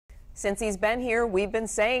Since he's been here, we've been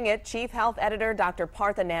saying it. Chief Health Editor Dr.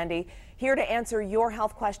 Partha Nandi here to answer your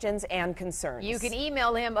health questions and concerns. You can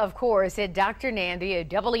email him, of course, at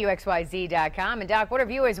drnandi@WXYZ.com. And Doc, what are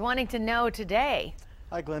viewers wanting to know today?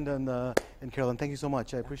 Hi, Glenda and Carolyn. Thank you so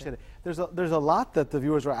much. I appreciate it. There's a lot that the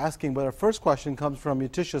viewers are asking, but our first question comes from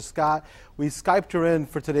Yatisha Scott. We Skyped her in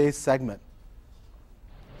for today's segment.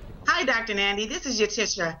 Hi, Dr. Nandi. This is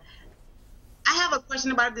Yatisha. I have a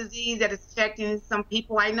question about a disease that is affecting some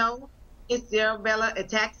people I know. It's cerebellar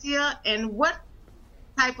ataxia. And what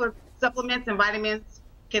type of supplements and vitamins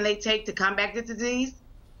can they take to combat this disease?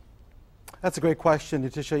 That's a great question,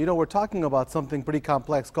 Yatisha. You know, we're talking about something pretty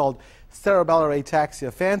complex called cerebellar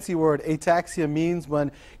ataxia. Fancy word, ataxia means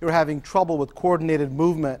when you're having trouble with coordinated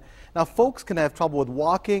movement. Now, folks can have trouble with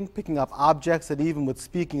walking, picking up objects, and even with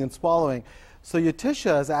speaking and swallowing. So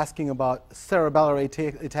Yatisha is asking about cerebellar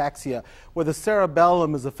ataxia, where the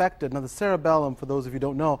cerebellum is affected. Now, the cerebellum, for those of you who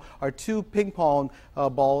don't know, are two ping pong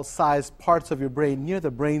ball-sized parts of your brain near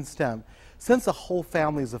the brain stem. Since the whole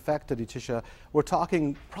family is affected, Yatisha, we're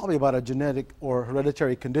talking probably about a genetic or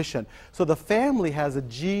hereditary condition. So the family has a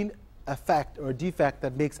gene effect or defect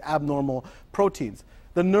that makes abnormal proteins.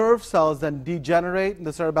 The nerve cells then degenerate in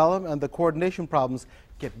the cerebellum and the coordination problems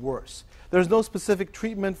get worse. There's no specific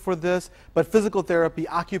treatment for this, but physical therapy,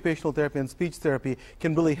 occupational therapy, and speech therapy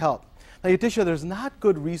can really help. Now, Yatisha, there's not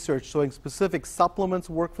good research showing specific supplements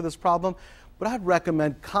work for this problem, but I'd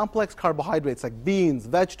recommend complex carbohydrates like beans,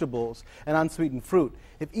 vegetables, and unsweetened fruit.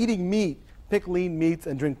 If eating meat, pick lean meats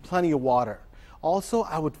and drink plenty of water. Also,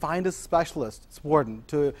 I would find a specialist, it's important,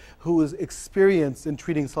 who is experienced in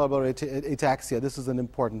treating cerebellar ataxia. This is an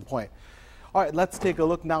important point. All right, let's take a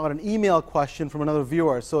look now at an email question from another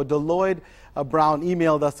viewer. So Deloyd Brown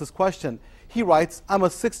emailed us this question. He writes, I'm a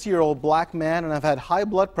 60-year-old black man and I've had high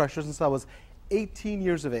blood pressure since I was 18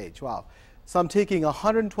 years of age. Wow. So I'm taking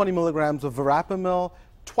 120 milligrams of verapamil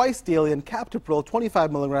twice daily and captopril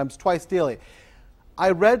 25 milligrams twice daily. I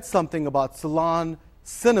read something about Ceylon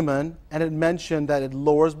cinnamon and it mentioned that it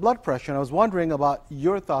lowers blood pressure. And I was wondering about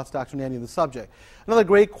your thoughts, Dr. Nandi, on the subject. Another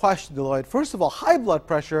great question, Deloitte. First of all, high blood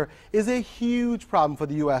pressure is a huge problem for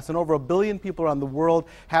the U.S. and over 1 billion people around the world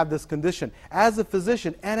have this condition. As a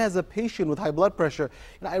physician and as a patient with high blood pressure,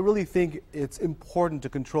 I really think it's important to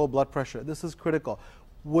control blood pressure. This is critical.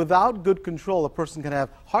 Without good control, a person can have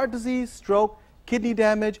heart disease, stroke, kidney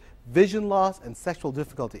damage, vision loss, and sexual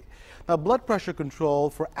difficulty. Now, blood pressure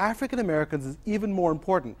control for African Americans is even more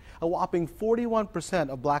important. A whopping 41%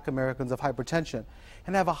 of black Americans have hypertension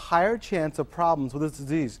and have a higher chance of problems with this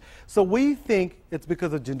disease. So we think it's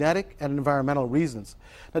because of genetic and environmental reasons.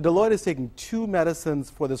 Now, Deloitte is taking 2 medicines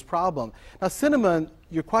for this problem. Now, cinnamon,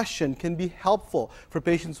 your question, can be helpful for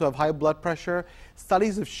patients who have high blood pressure.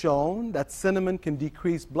 Studies have shown that cinnamon can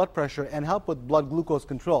decrease blood pressure and help with blood glucose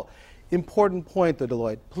control. Important point, though,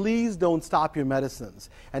 Deloitte. Please don't stop your medicines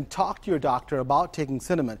and talk to your doctor about taking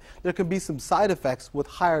cinnamon. There can be some side effects with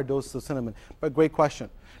higher doses of cinnamon, but great question.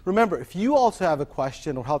 Remember, if you also have a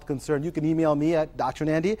question or health concern, you can email me at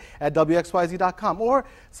drnandi@WXYZ.com or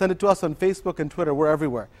send it to us on Facebook and Twitter. We're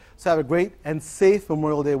everywhere. So have a great and safe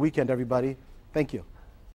Memorial Day weekend, everybody. Thank you.